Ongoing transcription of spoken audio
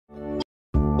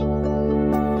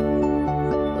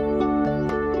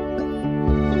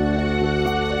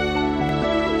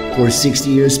For 60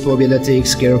 years, Pobjeda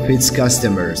takes care of its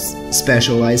customers.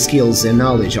 Specialized skills and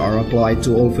knowledge are applied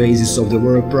to all phases of the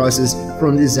work process,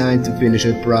 from design to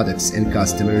finished products and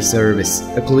customer service.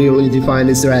 A clearly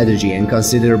defined strategy and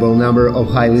considerable number of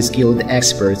highly skilled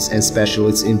experts and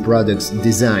specialists in products,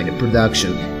 design,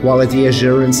 production, quality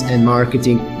assurance and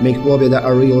marketing make Pobjeda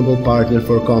a reliable partner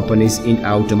for companies in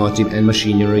automotive and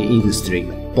machinery industry.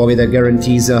 Pobjeda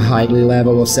guarantees a high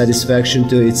level of satisfaction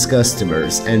to its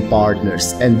customers and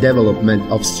partners, and development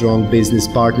of strong business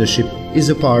partnership is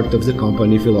a part of the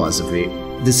company philosophy.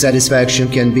 The satisfaction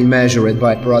can be measured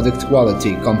by product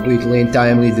quality, completely and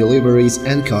timely deliveries,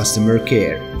 and customer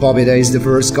care. Pobjeda is the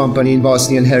first company in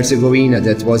Bosnia and Herzegovina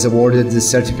that was awarded the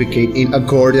certificate in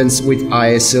accordance with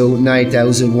ISO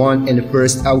 9001 and the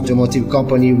first automotive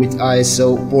company with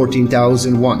ISO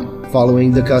 14001.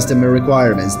 Following the customer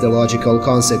requirements, the logical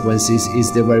consequences is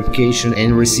the verification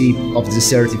and receipt of the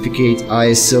certificate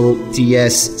ISO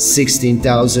TS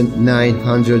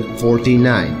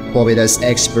 16949. Pobjeda's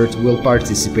expert will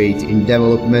participate in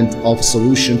development of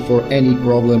solution for any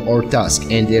problem or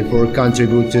task and therefore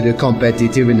contribute to the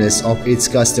competitiveness of its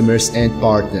customers and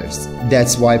partners.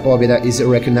 That's why Pobjeda is a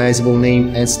recognizable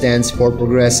name and stands for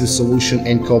progressive solution,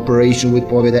 and cooperation with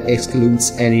Pobjeda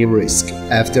excludes any risk.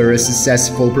 After a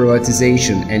successful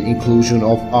privatization and inclusion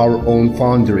of our own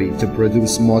foundry to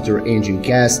produce motor engine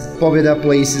cast, Pobjeda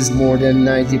places more than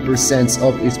 90%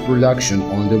 of its production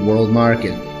on the world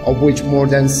market, of which more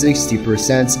than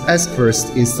 60% as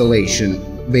first installation.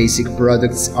 Basic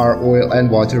products are oil and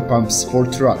water pumps for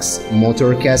trucks,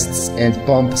 motor casts and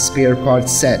pump spare part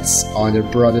sets. Other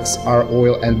products are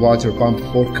oil and water pump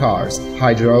for cars,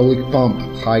 hydraulic pump,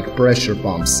 high pressure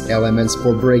pumps, elements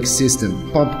for brake system,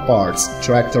 pump parts,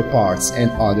 tractor parts and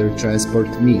other transport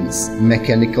means,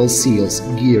 mechanical seals,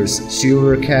 gears,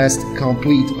 silver cast,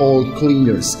 complete oil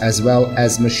cleaners, as well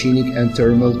as machining and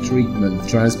thermal treatment,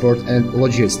 transport and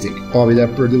logistic.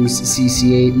 Pobjeda produces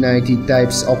CCA 90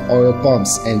 types of oil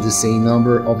pumps and the same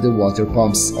number of the water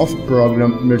pumps of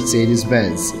program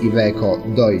Mercedes-Benz,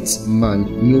 Iveco, Deutz, MAN,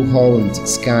 New Holland,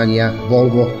 Scania,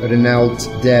 Volvo, Renault,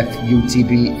 DEF,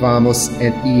 UTB, Famos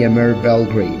and IMR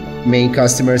Belgrade. Main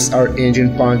customers are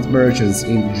engine part merchants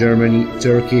in Germany,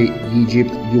 Turkey, Egypt,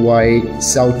 UAE,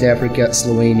 South Africa,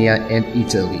 Slovenia and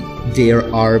Italy.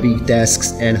 There are big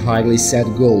tasks and highly set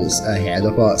goals ahead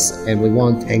of us, and we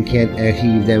want and can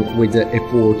achieve them with the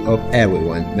effort of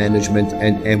everyone, management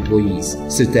and employees.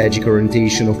 Strategic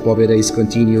orientation of Pobjeda is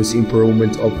continuous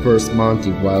improvement of first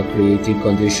mounting while creating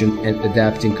condition and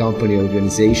adapting company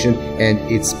organization and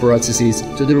its processes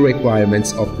to the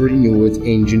requirements of renewed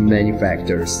engine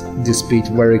manufacturers. Despite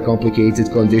very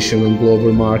complicated condition on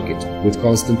global market, with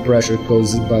constant pressure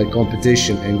caused by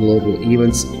competition and global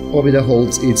events, Pobjeda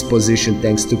holds its position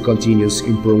thanks to continuous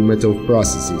improvement of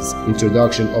processes,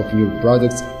 introduction of new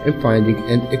products and finding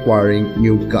and acquiring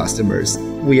new customers.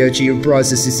 We achieve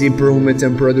processes improvement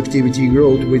and productivity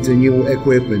growth with the new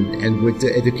equipment and with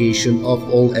the education of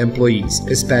all employees,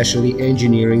 especially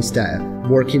engineering staff.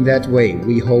 Working that way,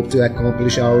 we hope to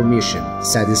accomplish our mission,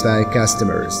 satisfy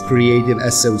customers, creative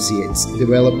associates,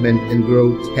 development and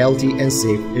growth, healthy and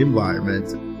safe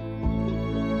environment.